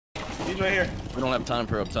He's right here. We don't have time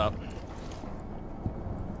for up top.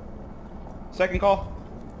 Second call.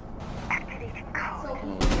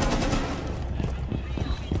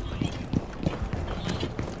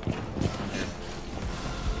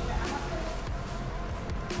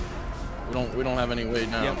 We don't have any way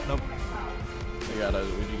now. Yep, nope. We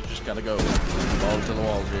just gotta go. Balls to the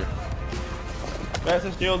walls here. Best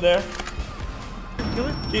is still there.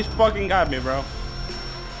 Killer? She's fucking got me, bro.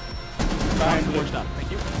 Fine, Stop.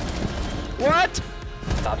 Thank you. What?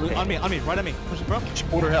 On me, right on me. Push it, bro.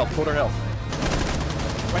 Quarter health, quarter health.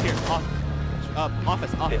 Right here.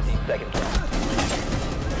 Office. 15 seconds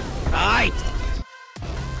left. Nice!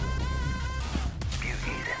 Beauty's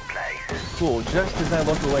in place. Cool, just as I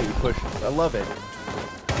look away, you push. I love it.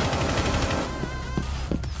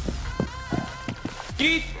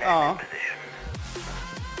 Geet! Aw.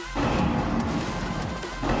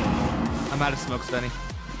 I'm out of smoke, Svenny.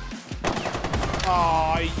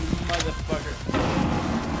 Aw, you motherfucker.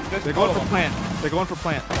 They're going for plant. They're going for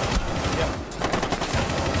plant. Yep.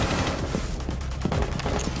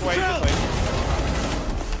 Wait, this way.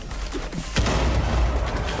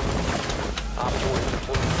 Op 4 is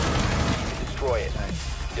deployed. Destroy it.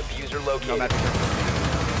 Diffuser located.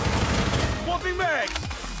 Whooping bags!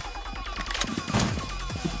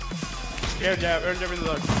 Air jab in the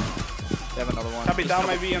dark. They have another one. Copy down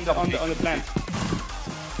my V on the plant.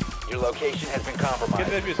 Your location has been compromised. Get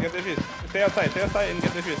the defuse. Stay outside and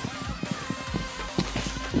get the defuse.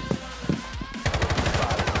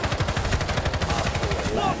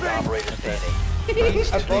 Last operator standing.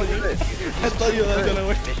 I told you that was gonna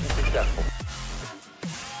work. Mission successful.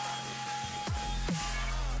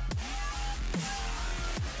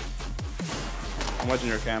 I'm watching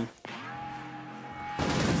your cam.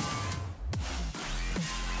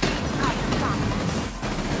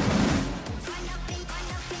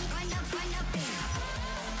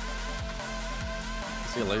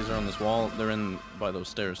 See a laser on this wall? They're in by those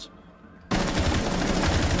stairs. Nice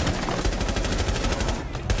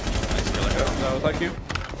killer. That was like you.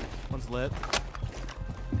 One's lit.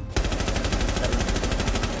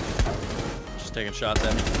 Just taking shots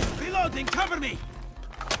at me. Reloading, cover me!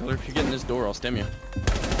 Killer, if you get in this door, I'll stem you.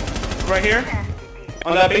 Right here.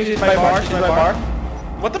 On that bench is my bar. She's my bar.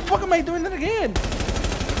 What the fuck am I doing that again?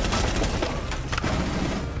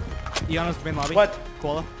 Iano's main lobby. What?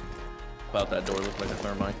 Koala. About that door looked like a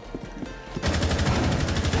thermite.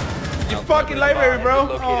 You fucking library, bro.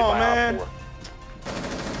 Located Oh by man. Op 4.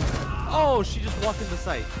 Oh, she just walked into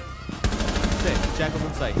sight. Sick. Jackal's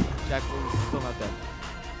in sight. Jackal's still not dead.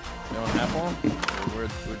 You on half wall? Or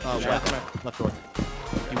where'd Left door.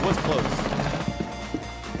 He was close.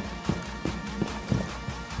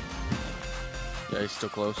 Yeah, he's still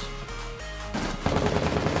close.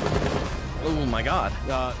 Oh my god.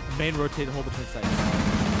 Main rotated hole between sights.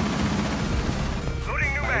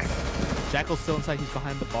 Nice. Jackal's still inside. He's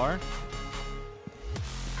behind the bar.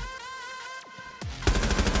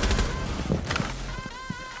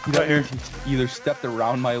 You know, he either stepped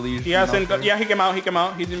around my leash. He hasn't. Yeah, he came out.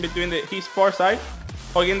 He's in between the. He's far side,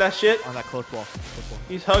 hugging that shit. On that close wall.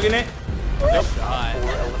 He's hugging it. Yep. Shot.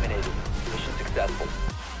 4 eliminated. Mission successful.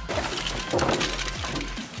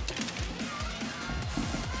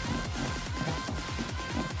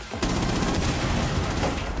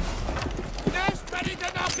 Nest ready to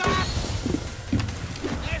knock off!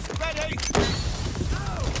 Nest ready!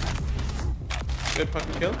 Good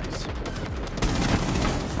fucking kill.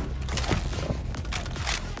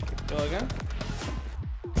 Kill again.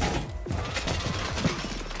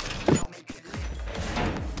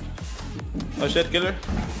 Oh shit, killer.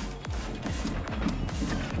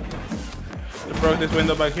 They broke this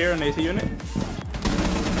window back here on AC unit.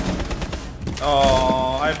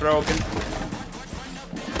 Oh, I broke it.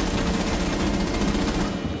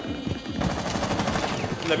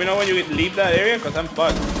 Let me know when you leave that area, cause I'm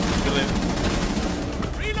fucked.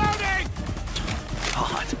 Reloading!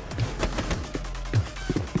 God.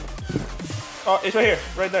 Oh, it's right here,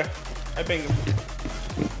 right there. I pinged him.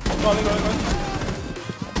 Go.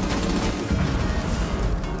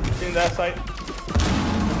 It's in that side.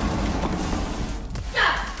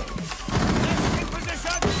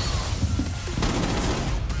 Position!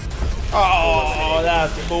 Oh,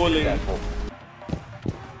 that's bullying. A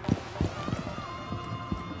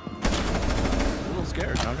little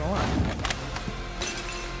scared, not gonna lie.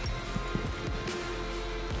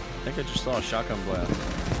 I think I just saw a shotgun blast.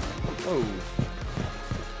 Oh.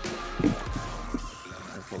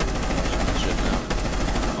 Shit now.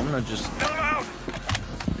 I'm gonna just.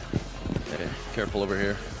 Okay, careful over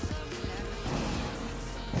here.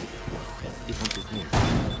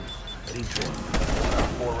 Op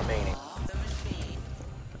 4 remaining.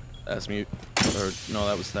 That's mute. Or no,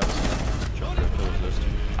 that was kill resist.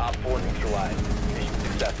 Op 4 neutralized. Mission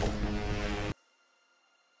successful.